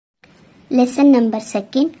Lesson number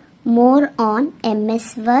 2. More on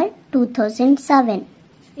MS Word 2007.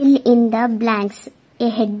 Fill in the blanks. A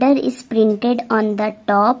header is printed on the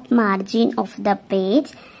top margin of the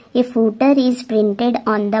page. A footer is printed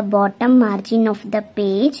on the bottom margin of the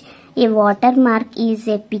page. A watermark is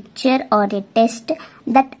a picture or a text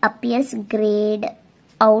that appears grayed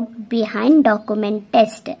out behind document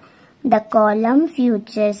text. The column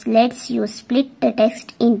features lets you split the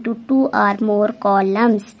text into 2 or more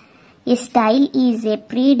columns. A style is a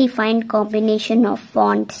predefined combination of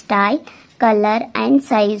font style, color and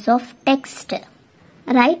size of text.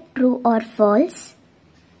 Write true or false.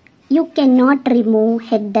 You cannot remove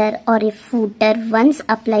header or a footer once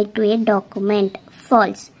applied to a document.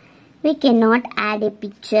 False. We cannot add a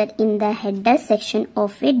picture in the header section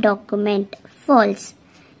of a document. False.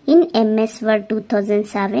 In MS Word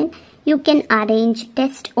 2007, you can arrange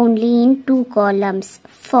text only in 2 columns.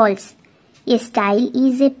 False. A style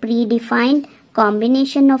is a predefined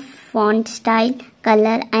combination of font style,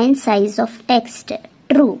 color and size of text.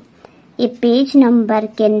 True. A page number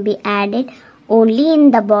can be added only in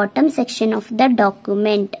the bottom section of the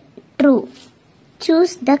document. True.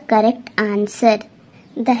 Choose the correct answer.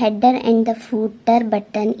 The header and the footer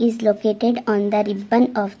button is located on the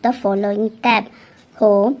ribbon of the following tab: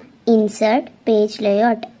 Home, Insert, Page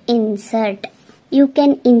Layout. Insert. You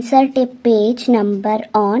can insert a page number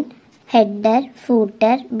on header,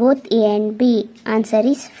 footer, both A and B. Answer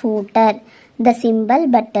is footer. The symbol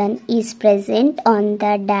button is present on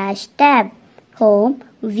the dash tab. Home,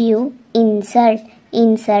 View, Insert,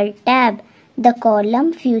 Insert tab. The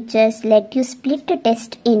column features let you split the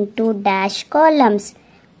text into dash columns.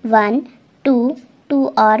 1, 2,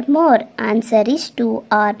 2 or more. Answer is 2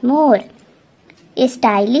 or more. A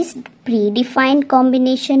style is predefined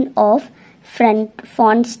combination of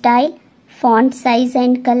font style, font size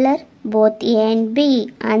and color, both A and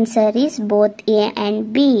B. Answer is both A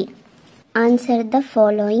and B. Answer the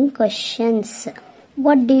following questions.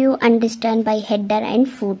 What do you understand by header and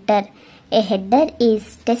footer? A header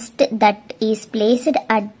is text that is placed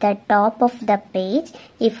at the top of the page.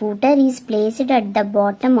 A footer is placed at the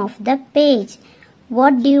bottom of the page.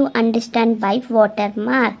 What do you understand by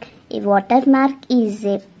watermark? A watermark is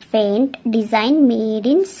a faint design made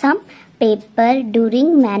in some paper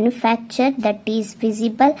during manufacture that is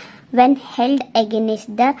visible when held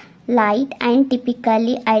against the light and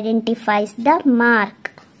typically identifies the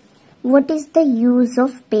mark. What is the use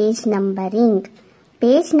of page numbering?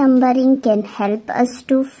 Page numbering can help us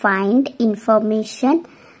to find information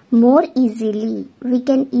more easily. We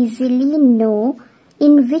can easily know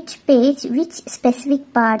in which page which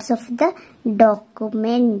specific parts of the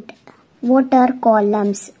document. What are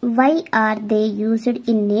columns? Why are they used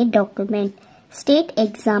in a document? State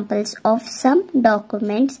examples of some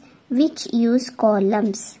documents which use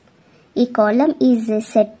columns. A column is a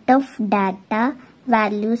set of data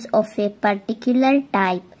values of a particular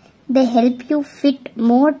type. They help you fit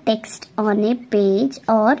more text on a page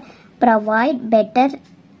or provide better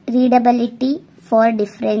readability. For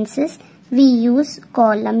differences, we use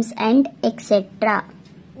columns and etc.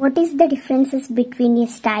 What is the differences between a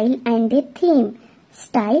style and a theme?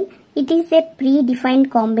 Style, it is a predefined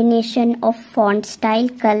combination of font style,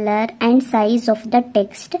 color and size of the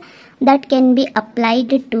text that can be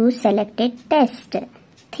applied to selected text.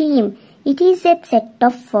 Theme, it is a set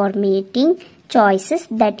of formatting choices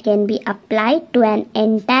that can be applied to an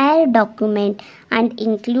entire document and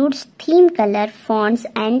includes theme, color, fonts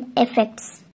and effects.